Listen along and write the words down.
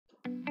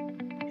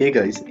Hey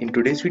guys, in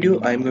today's video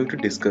I am going to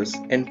discuss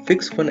and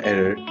fix one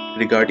error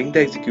regarding the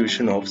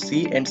execution of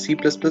C and C++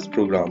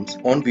 programs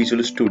on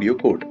Visual Studio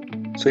Code.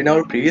 So in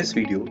our previous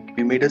video,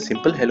 we made a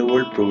simple hello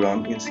world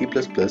program in C++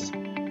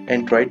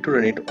 and tried to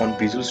run it on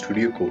Visual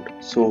Studio Code.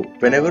 So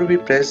whenever we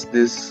press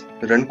this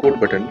run code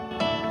button,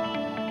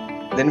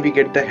 then we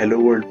get the hello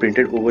world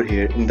printed over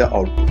here in the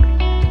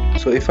output.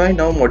 So if I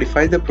now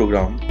modify the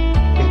program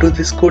into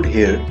this code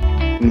here,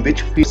 in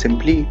which we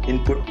simply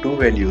input two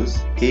values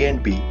a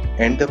and b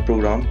and the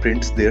program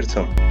prints their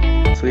sum.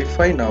 So if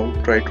I now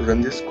try to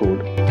run this code,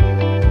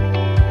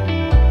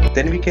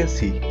 then we can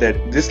see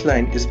that this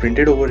line is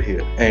printed over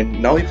here,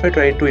 and now if I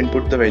try to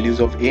input the values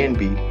of a and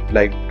b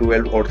like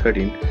 12 or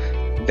 13,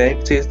 then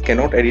it says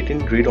cannot edit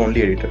in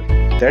read-only editor.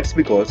 That's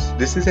because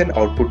this is an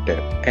output tab,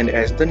 and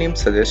as the name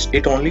suggests,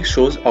 it only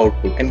shows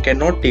output and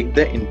cannot take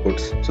the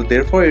inputs. So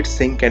therefore it's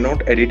saying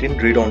cannot edit in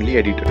read-only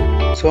editor.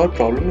 So our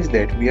problem is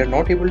that we are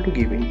not able to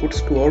give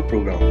inputs to our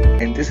program,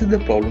 and this is the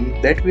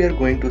problem that we are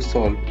going to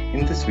solve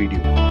in this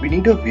video. We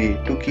need a way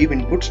to give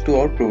inputs to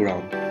our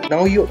program.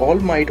 Now you all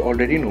might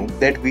already know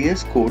that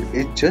VS Code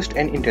is just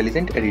an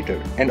intelligent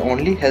editor and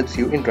only helps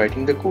you in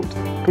writing the codes.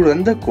 To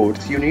run the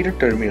codes, you need a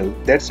terminal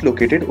that's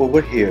located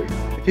over here.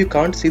 If you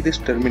can't see this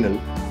terminal,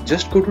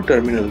 just go to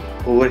terminal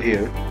over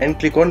here and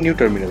click on new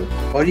terminal,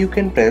 or you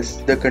can press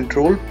the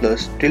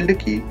Ctrl+tilde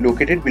key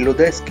located below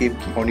the escape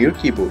key on your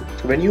keyboard.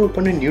 So when you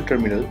open a new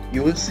terminal,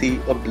 you will see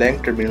a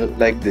blank terminal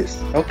like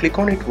this. Now click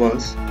on it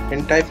once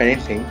and type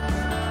anything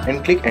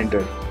and click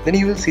enter. Then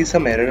you will see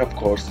some error, of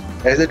course,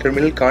 as the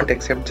terminal can't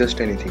accept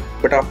just anything.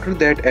 But after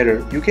that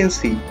error, you can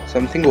see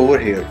something over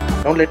here.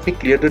 Now let me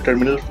clear the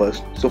terminal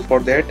first. So for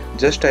that,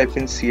 just type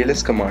in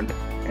cls command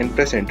and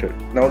press enter.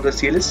 Now the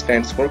cls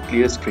stands for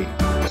clear screen.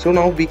 So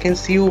now we can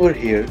see over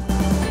here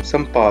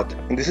some path,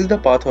 and this is the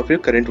path of your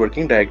current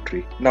working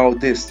directory. Now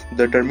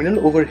the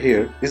terminal over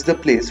here is the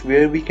place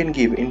where we can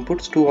give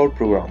inputs to our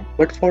program.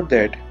 But for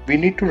that, we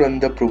need to run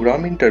the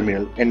program in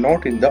terminal and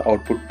not in the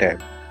output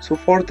tab. So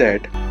for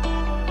that,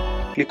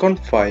 click on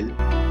File,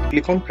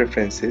 click on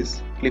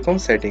Preferences, click on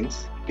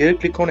Settings, here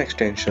click on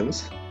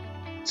Extensions.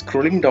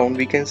 Scrolling down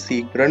we can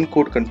see Run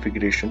Code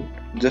Configuration,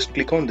 just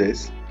click on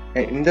this,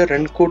 and in the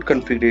Run Code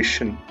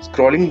Configuration,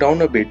 scrolling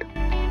down a bit,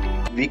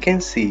 we can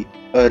see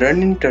a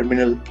Run in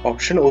Terminal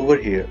option over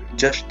here.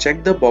 Just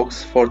check the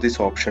box for this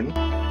option.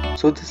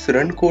 So this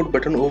Run Code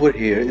button over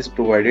here is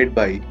provided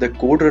by the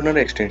Code Runner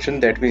extension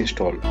that we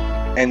installed.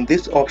 And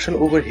this option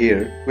over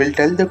here will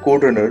tell the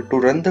code runner to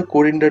run the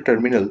code in the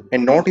terminal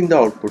and not in the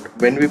output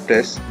when we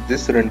press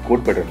this run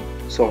code button.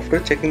 So after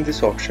checking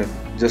this option,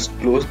 just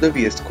close the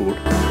VS Code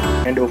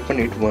and open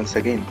it once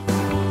again.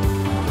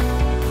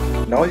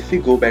 Now if we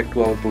go back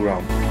to our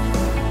program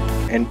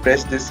and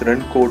press this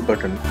run code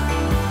button,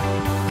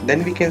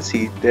 then we can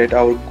see that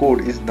our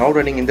code is now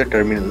running in the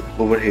terminal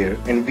over here,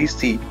 and we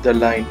see the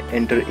line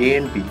enter a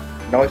and b.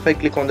 Now if I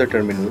click on the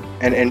terminal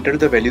and enter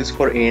the values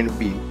for a and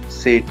b,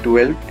 say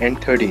 12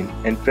 and 13,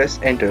 and press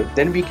enter,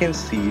 then we can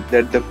see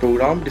that the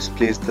program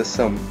displays the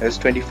sum as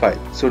 25.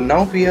 So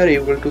now we are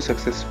able to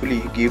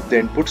successfully give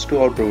the inputs to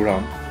our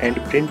program and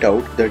print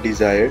out the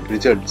desired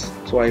results.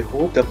 So I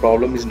hope the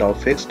problem is now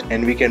fixed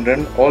and we can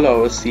run all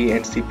our C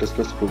and C++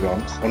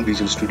 programs on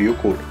Visual Studio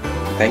Code.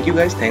 Thank you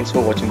guys, thanks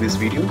for watching this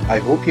video. I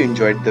hope you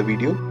enjoyed the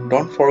video.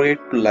 Don't forget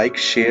to like,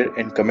 share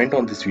and comment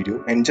on this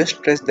video, and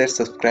just press that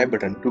subscribe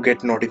button to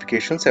get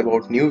notifications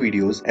about new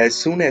videos as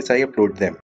soon as I upload them.